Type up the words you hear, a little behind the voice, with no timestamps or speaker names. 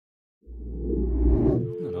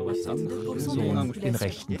den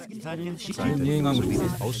rechten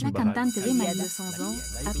La cantante de María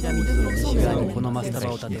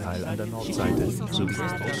rechten Teil an der Nordseite sowie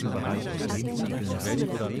des Außenbereichs.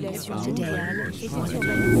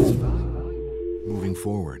 Moving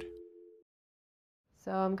forward.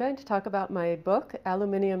 So I'm going to talk about my book,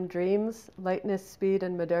 Aluminium Dreams, Lightness, Speed,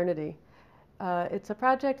 and Modernity. It's a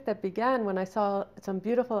project that began when I saw some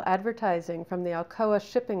beautiful advertising from the Alcoa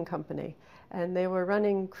Shipping Company, and they were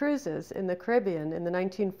running cruises in the Caribbean in the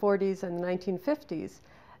 1940s and the 1950s.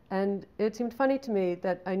 And it seemed funny to me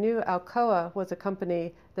that I knew Alcoa was a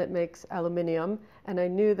company that makes aluminium, and I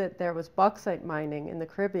knew that there was bauxite mining in the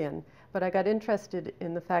Caribbean, but I got interested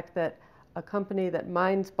in the fact that a company that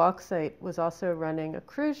mines bauxite was also running a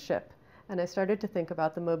cruise ship. And I started to think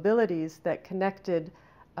about the mobilities that connected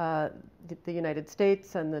the United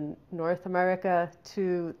States and the North America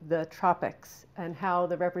to the tropics, and how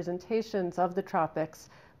the representations of the tropics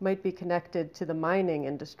might be connected to the mining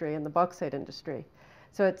industry and the bauxite industry.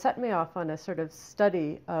 So it set me off on a sort of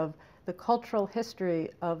study of the cultural history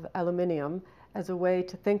of aluminium as a way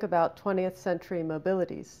to think about 20th century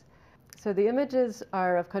mobilities. So the images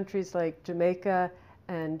are of countries like Jamaica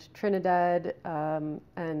and Trinidad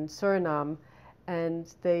and Suriname,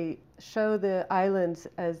 and they show the islands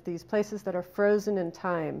as these places that are frozen in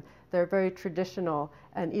time. They're very traditional,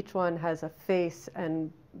 and each one has a face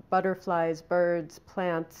and butterflies, birds,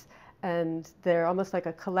 plants, and they're almost like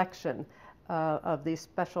a collection of these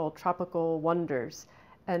special tropical wonders.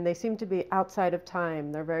 And they seem to be outside of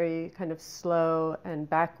time. They're very kind of slow and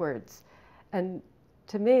backwards. And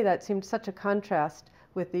to me, that seemed such a contrast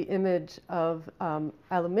with the image of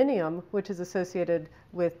aluminium, which is associated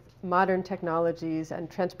with modern technologies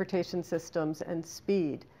and transportation systems and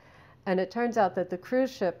speed. And it turns out that the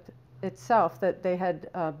cruise ship itself that they had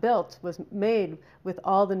built was made with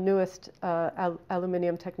all the newest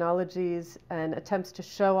aluminium technologies and attempts to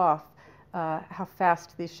show off how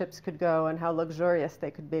fast these ships could go and how luxurious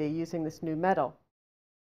they could be using this new metal.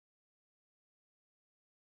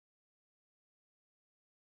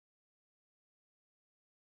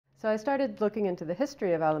 So I started looking into the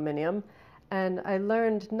history of aluminium, and I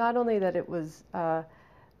learned not only that it was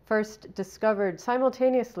first discovered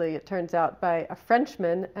simultaneously, it turns out, by a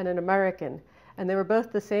Frenchman and an American. And they were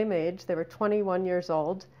both the same age. They were 21 years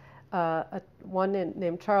old. One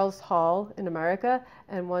named Charles Hall in America,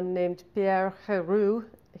 and one named Pierre Héroux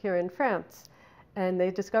here in France. And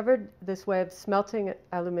they discovered this way of smelting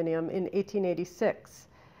aluminium in 1886.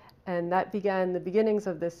 And that began the beginnings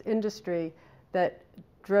of this industry that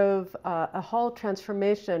drove a whole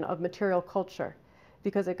transformation of material culture,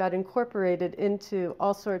 because it got incorporated into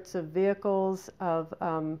all sorts of vehicles, of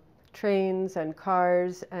trains and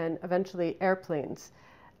cars, and eventually airplanes.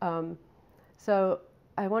 So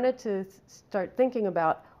I wanted to start thinking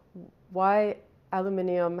about why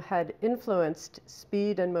aluminium had influenced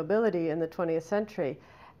speed and mobility in the 20th century.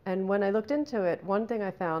 And when I looked into it, one thing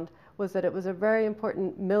I found was that it was a very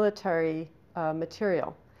important military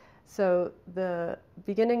material. So the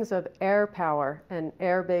beginnings of air power and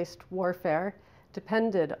air-based warfare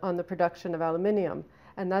depended on the production of aluminium.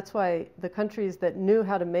 And that's why the countries that knew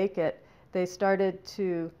how to make it, they started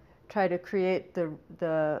to try to create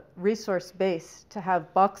the resource base to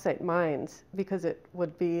have bauxite mines, because it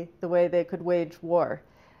would be the way they could wage war.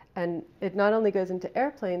 And it not only goes into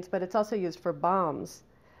airplanes, but it's also used for bombs.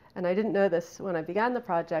 And I didn't know this when I began the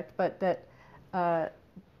project, but that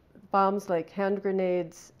bombs like hand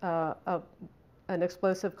grenades, an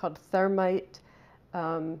explosive called thermite,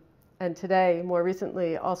 and today, more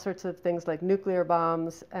recently, all sorts of things like nuclear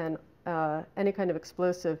bombs and any kind of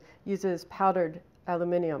explosive uses powdered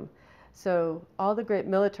aluminium. So all the great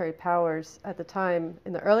military powers at the time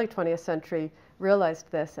in the early 20th century realized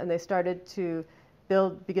this, and they started to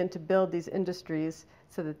begin to build these industries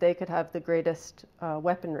so that they could have the greatest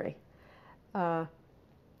weaponry. So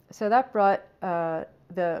that brought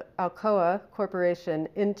the Alcoa Corporation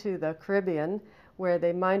into the Caribbean, where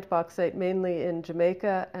they mined bauxite mainly in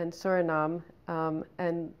Jamaica and Suriname,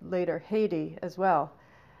 and later Haiti as well.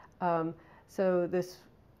 So this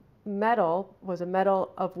metal was a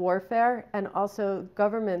metal of warfare, and also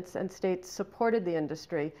governments and states supported the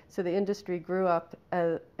industry, so the industry grew up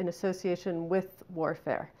in association with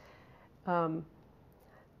warfare.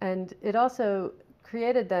 And it also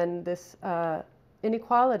created then this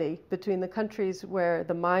inequality between the countries where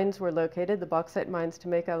the mines were located, the bauxite mines to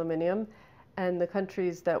make aluminium, and the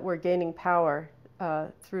countries that were gaining power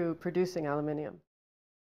through producing aluminium.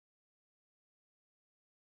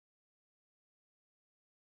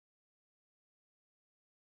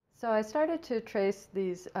 So I started to trace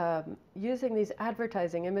these, using these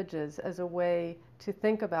advertising images as a way to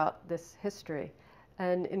think about this history.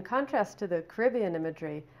 And in contrast to the Caribbean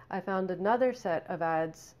imagery, I found another set of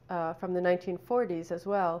ads from the 1940s as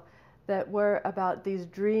well that were about these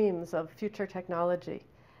dreams of future technology.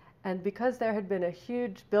 And because there had been a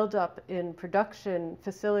huge buildup in production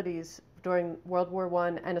facilities during World War I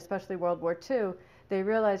and especially World War II, they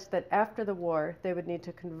realized that after the war, they would need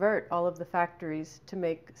to convert all of the factories to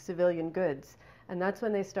make civilian goods. And that's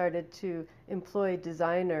when they started to employ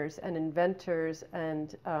designers and inventors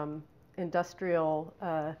and industrial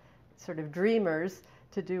sort of dreamers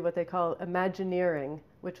to do what they call Imagineering,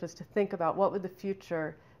 which was to think about what would the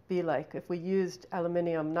future be like if we used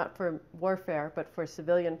aluminium not for warfare but for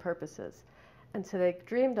civilian purposes. And so they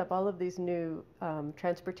dreamed up all of these new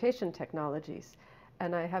transportation technologies.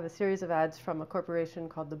 And I have a series of ads from a corporation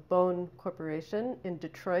called the Bone Corporation in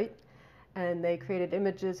Detroit. And they created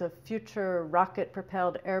images of future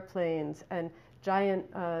rocket-propelled airplanes and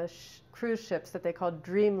giant cruise ships that they called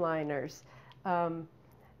Dreamliners,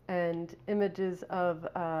 and images of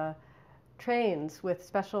trains with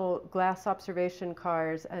special glass observation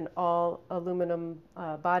cars and all aluminum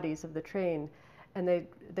bodies of the train. And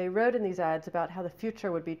they wrote in these ads about how the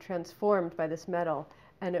future would be transformed by this metal,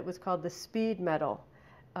 and it was called the speed metal.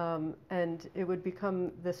 And it would become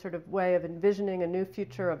this sort of way of envisioning a new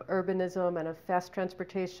future of urbanism and of fast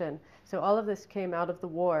transportation. So all of this came out of the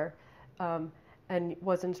war and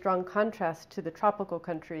was in strong contrast to the tropical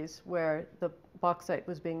countries where the bauxite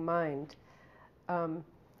was being mined.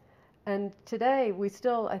 And today we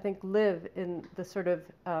still, I think, live in the sort of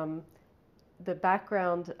the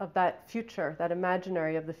background of that future, that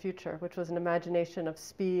imaginary of the future, which was an imagination of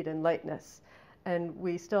speed and lightness. And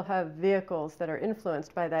we still have vehicles that are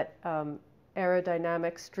influenced by that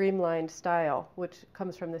aerodynamic, streamlined style, which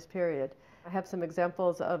comes from this period. I have some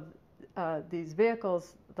examples of these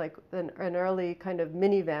vehicles, like an early kind of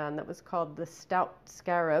minivan that was called the Stout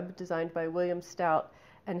Scarab, designed by William Stout.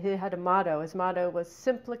 And he had a motto. His motto was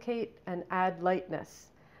 "Simplicate and add lightness."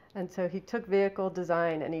 And so he took vehicle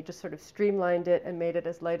design and he just sort of streamlined it and made it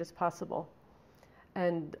as light as possible.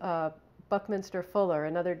 And Buckminster Fuller,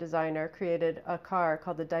 another designer, created a car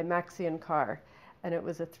called the Dymaxion car. And it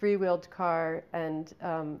was a three-wheeled car, and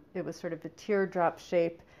it was sort of a teardrop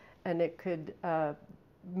shape, and it could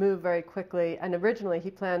move very quickly. And originally he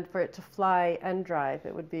planned for it to fly and drive.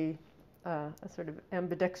 It would be a sort of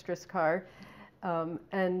ambidextrous car.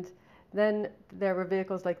 And then there were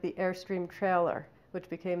vehicles like the Airstream trailer, which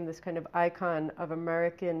became this kind of icon of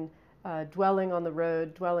American dwelling on the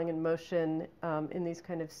road, dwelling in motion, in these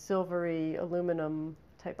kind of silvery aluminum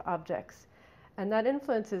type objects. And that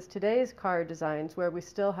influences today's car designs, where we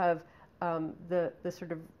still have the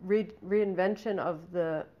sort of reinvention of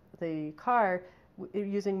the car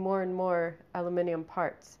using more and more aluminium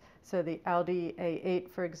parts. So the Audi A8,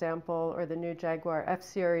 for example, or the new Jaguar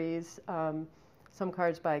F-Series, some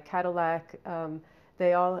cars by Cadillac,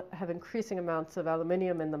 they all have increasing amounts of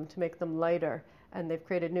aluminium in them to make them lighter. And they've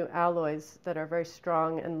created new alloys that are very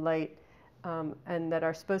strong and light, and that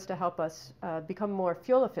are supposed to help us become more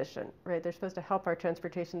fuel efficient, right? They're supposed to help our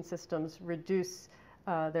transportation systems reduce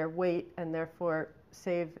their weight and therefore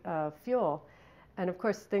save fuel. And of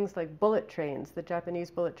course, things like bullet trains, the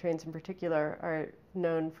Japanese bullet trains in particular, are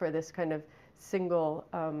known for this kind of single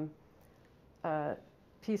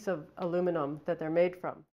piece of aluminum that they're made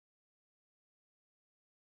from.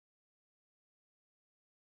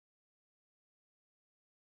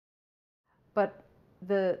 But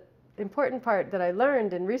the important part that I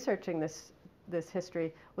learned in researching this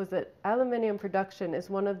history was that aluminium production is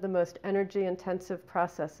one of the most energy-intensive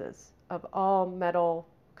processes of all metal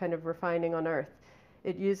kind of refining on Earth.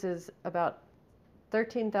 It uses about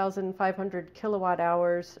 13,500 kilowatt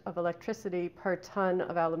hours of electricity per ton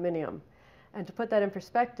of aluminium. And to put that in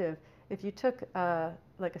perspective, if you took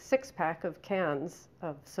like a six-pack of cans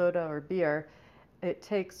of soda or beer, it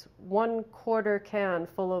takes 1/4 can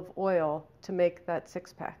full of oil to make that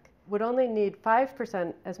six-pack. Would only need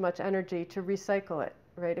 5% as much energy to recycle it,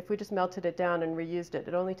 right? If we just melted it down and reused it,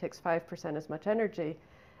 it only takes 5% as much energy,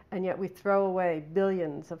 and yet we throw away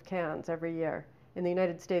billions of cans every year. In the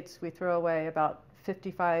United States, we throw away about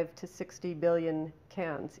 55 to 60 billion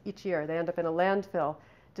cans each year. They end up in a landfill,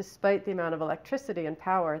 despite the amount of electricity and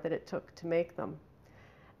power that it took to make them.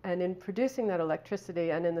 And in producing that electricity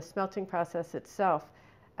and in the smelting process itself,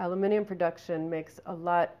 aluminium production makes a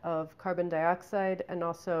lot of carbon dioxide and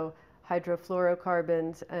also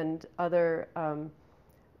hydrofluorocarbons and other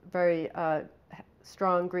very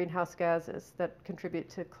strong greenhouse gases that contribute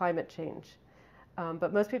to climate change.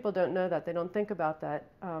 But most people don't know that. They don't think about that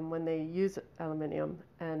when they use aluminium.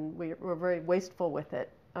 And we're very wasteful with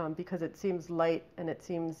it because it seems light and it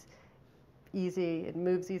seems easy, it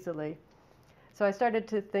moves easily. So I started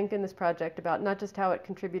to think in this project about not just how it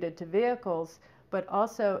contributed to vehicles, but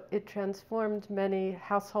also it transformed many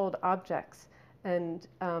household objects. And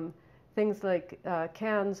things like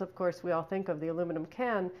cans, of course, we all think of the aluminum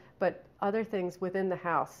can, but other things within the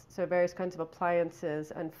house. So various kinds of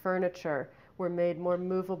appliances and furniture were made more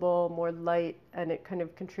movable, more light, and it kind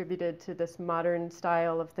of contributed to this modern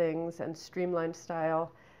style of things and streamlined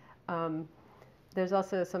style. There's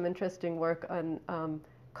also some interesting work on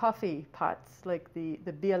coffee pots, like the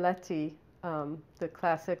Bialetti, the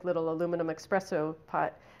classic little aluminum espresso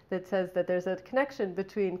pot, that says that there's a connection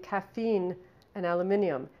between caffeine and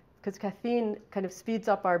aluminium, because caffeine kind of speeds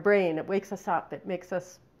up our brain. It wakes us up. It makes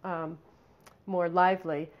us more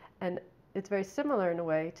lively. And it's very similar in a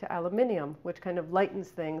way to aluminium, which kind of lightens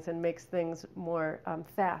things and makes things more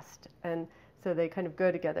fast. And so they kind of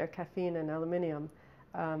go together, caffeine and aluminium.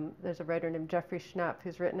 There's a writer named Jeffrey Schnapp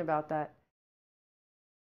who's written about that.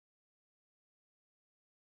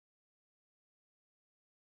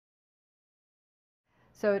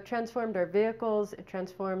 So it transformed our vehicles, it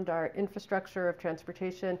transformed our infrastructure of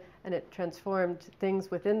transportation, and it transformed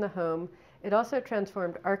things within the home. It also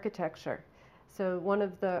transformed architecture. So one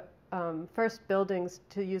of the first buildings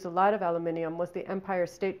to use a lot of aluminium was the Empire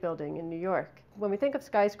State Building in New York. When we think of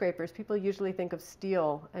skyscrapers, people usually think of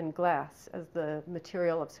steel and glass as the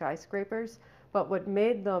material of skyscrapers, but what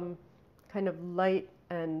made them kind of light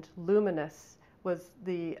and luminous was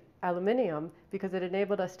the aluminium, because it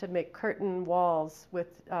enabled us to make curtain walls with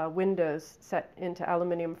windows set into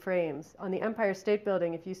aluminium frames. On the Empire State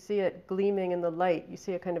Building, if you see it gleaming in the light, you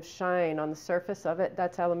see a kind of shine on the surface of it,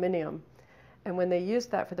 that's aluminium. And when they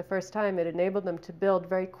used that for the first time, it enabled them to build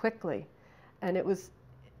very quickly. And it was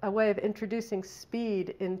a way of introducing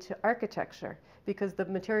speed into architecture, because the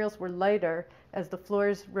materials were lighter. As the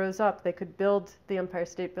floors rose up, they could build the Empire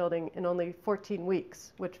State Building in only 14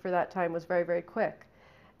 weeks, which for that time was very, very quick.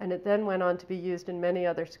 And it then went on to be used in many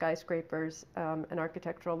other skyscrapers and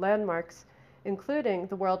architectural landmarks, including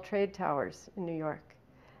the World Trade Towers in New York.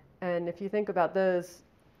 And if you think about those,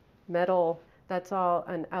 metal, that's all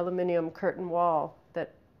an aluminium curtain wall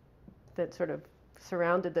that sort of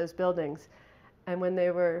surrounded those buildings. And when they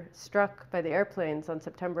were struck by the airplanes on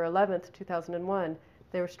September 11th, 2001,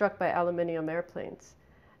 they were struck by aluminium airplanes.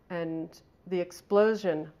 And the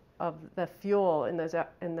explosion of the fuel in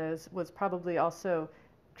those was probably also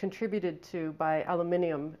contributed to by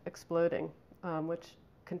aluminium exploding, which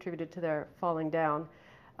contributed to their falling down.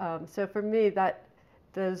 So for me,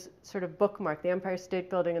 those sort of bookmark, the Empire State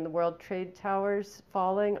Building and the World Trade Towers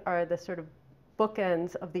falling, are the sort of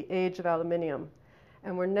bookends of the age of aluminium.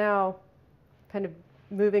 And we're now kind of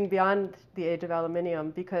moving beyond the age of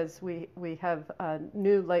aluminium, because we have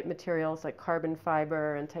new light materials like carbon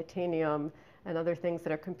fiber and titanium and other things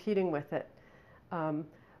that are competing with it.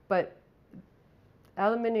 But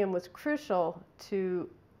aluminium was crucial to,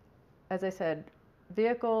 as I said,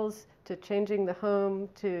 vehicles, to changing the home,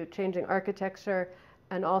 to changing architecture,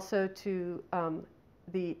 and also to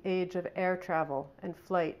the age of air travel and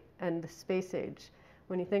flight and the space age.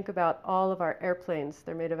 When you think about all of our airplanes,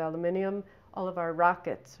 they're made of aluminium. All of our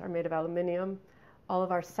rockets are made of aluminium. All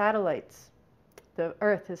of our satellites, the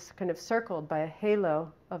Earth is kind of circled by a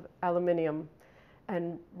halo of aluminium.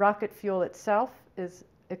 And rocket fuel itself is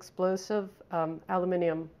explosive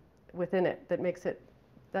aluminium within it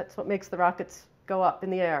that's what makes the rockets go up in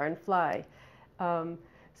the air and fly.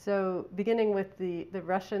 So beginning with the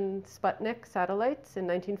Russian Sputnik satellites in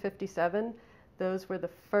 1957, those were the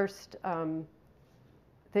first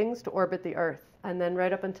things to orbit the Earth. And then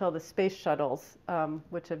right up until the space shuttles,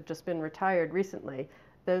 which have just been retired recently,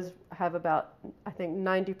 those have about, I think,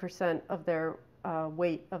 90% of their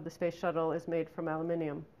weight of the space shuttle is made from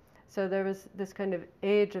aluminium. So there was this kind of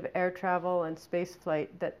age of air travel and space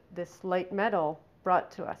flight that this light metal brought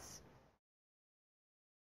to us.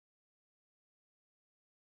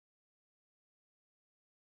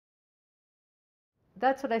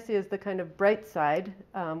 That's what I see as the kind of bright side,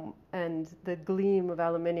 and the gleam of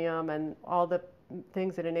aluminium and all the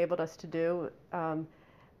things it enabled us to do.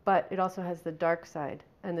 But it also has the dark side.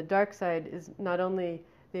 And the dark side is not only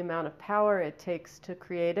the amount of power it takes to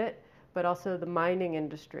create it, but also the mining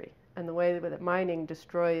industry and the way that mining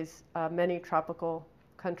destroys many tropical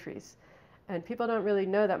countries. And people don't really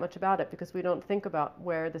know that much about it, because we don't think about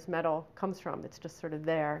where this metal comes from. It's just sort of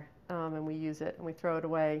there, and we use it and we throw it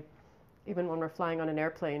away. Even when we're flying on an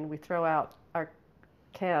airplane, we throw out our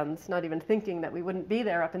cans, not even thinking that we wouldn't be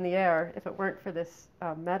there up in the air if it weren't for this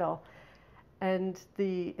metal. And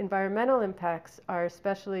the environmental impacts are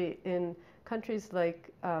especially in countries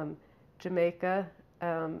like Jamaica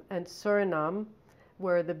and Suriname,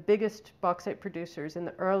 were the biggest bauxite producers in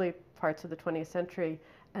the early parts of the 20th century,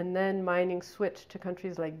 and then mining switched to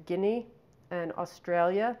countries like Guinea and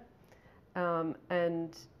Australia,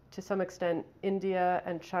 and to some extent India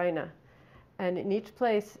and China. And in each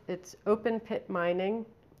place, it's open pit mining,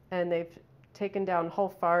 and they've taken down whole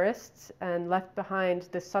forests and left behind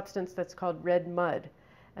this substance that's called red mud.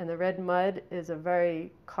 And the red mud is a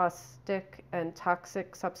very caustic and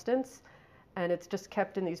toxic substance, and it's just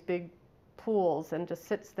kept in these big pools and just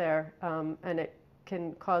sits there, and it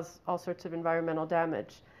can cause all sorts of environmental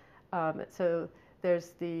damage. So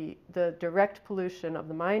there's the direct pollution of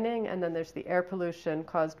the mining, and then there's the air pollution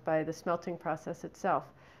caused by the smelting process itself.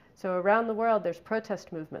 So around the world, there's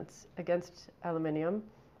protest movements against aluminium.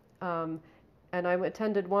 And I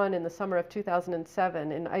attended one in the summer of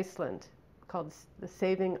 2007 in Iceland called the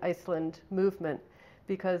Saving Iceland Movement,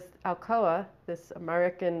 because Alcoa, this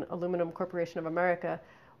American Aluminum Corporation of America,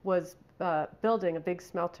 was building a big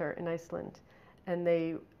smelter in Iceland. And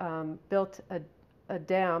they built a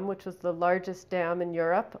dam, which was the largest dam in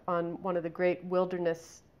Europe, on one of the great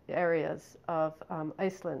wilderness areas of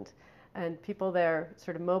Iceland. And people there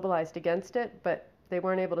sort of mobilized against it, but they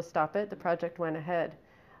weren't able to stop it. The project went ahead.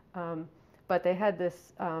 But they had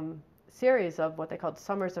this series of what they called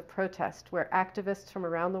Summers of Protest, where activists from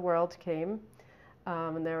around the world came.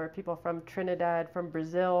 And there were people from Trinidad, from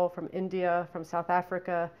Brazil, from India, from South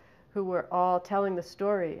Africa, who were all telling the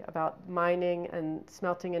story about mining and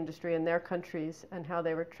smelting industry in their countries and how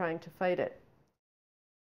they were trying to fight it.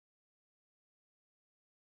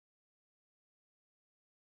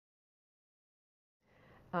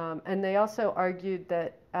 And they also argued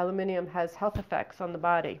that aluminium has health effects on the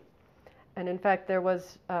body. And in fact, there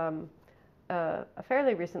was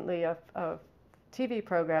fairly recently a TV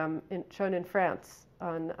program shown in France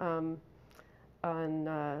on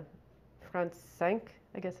France 5,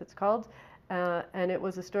 I guess it's called. And it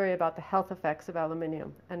was a story about the health effects of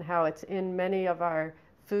aluminium and how it's in many of our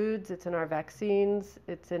foods, it's in our vaccines,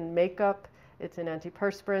 it's in makeup, it's in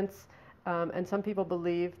antiperspirants. And some people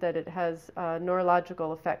believe that it has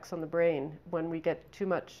neurological effects on the brain when we get too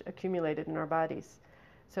much accumulated in our bodies.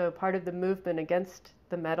 So part of the movement against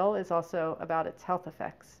the metal is also about its health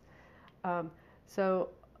effects. So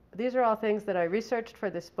these are all things that I researched for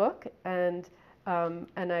this book, and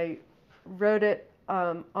I wrote it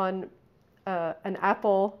on an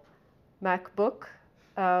Apple MacBook,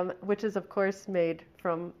 which is of course made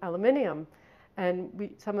from aluminium. And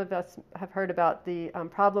some of us have heard about the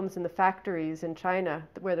problems in the factories in China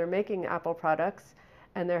where they're making Apple products,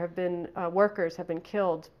 and there have been workers have been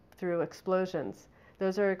killed through explosions.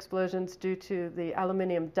 Those are explosions due to the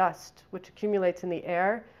aluminium dust, which accumulates in the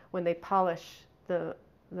air when they polish the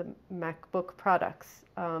MacBook products.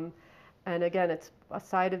 And again, it's a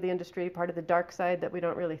side of the industry, part of the dark side that we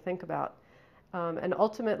don't really think about. And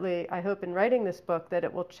ultimately, I hope in writing this book that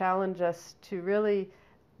it will challenge us to really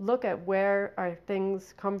look at where our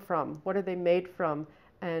things come from, what are they made from,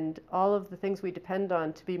 and all of the things we depend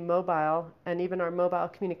on to be mobile, and even our mobile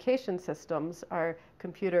communication systems, our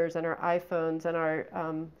computers and our iPhones and our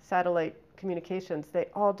satellite communications, they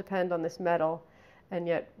all depend on this metal, and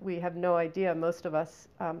yet we have no idea, most of us,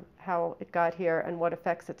 how it got here and what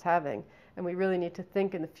effects it's having. And we really need to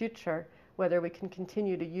think in the future whether we can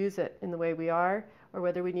continue to use it in the way we are, or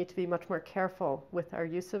whether we need to be much more careful with our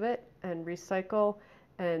use of it and recycle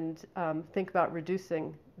and think about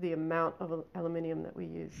reducing the amount of aluminium that we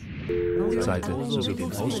use. Seite sowie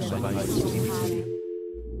den Ausweis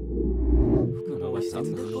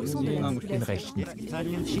im rechten.